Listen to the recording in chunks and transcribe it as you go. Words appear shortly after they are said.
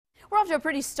We're off to a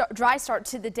pretty dry start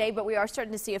to the day, but we are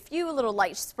starting to see a few little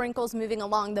light sprinkles moving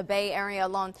along the Bay Area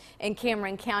along in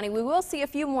Cameron County. We will see a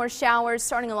few more showers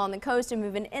starting along the coast and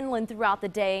moving inland throughout the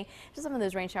day. Some of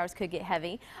those rain showers could get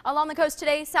heavy. Along the coast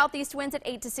today, southeast winds at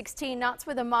 8 to 16 knots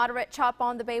with a moderate chop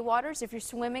on the bay waters. If you're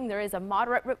swimming, there is a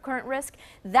moderate rip current risk.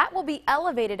 That will be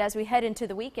elevated as we head into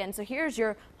the weekend. So here's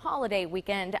your holiday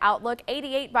weekend outlook.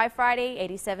 88 by Friday,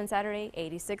 87 Saturday,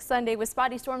 86 Sunday with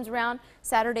spotty storms around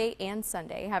Saturday and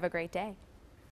Sunday. Have a great day.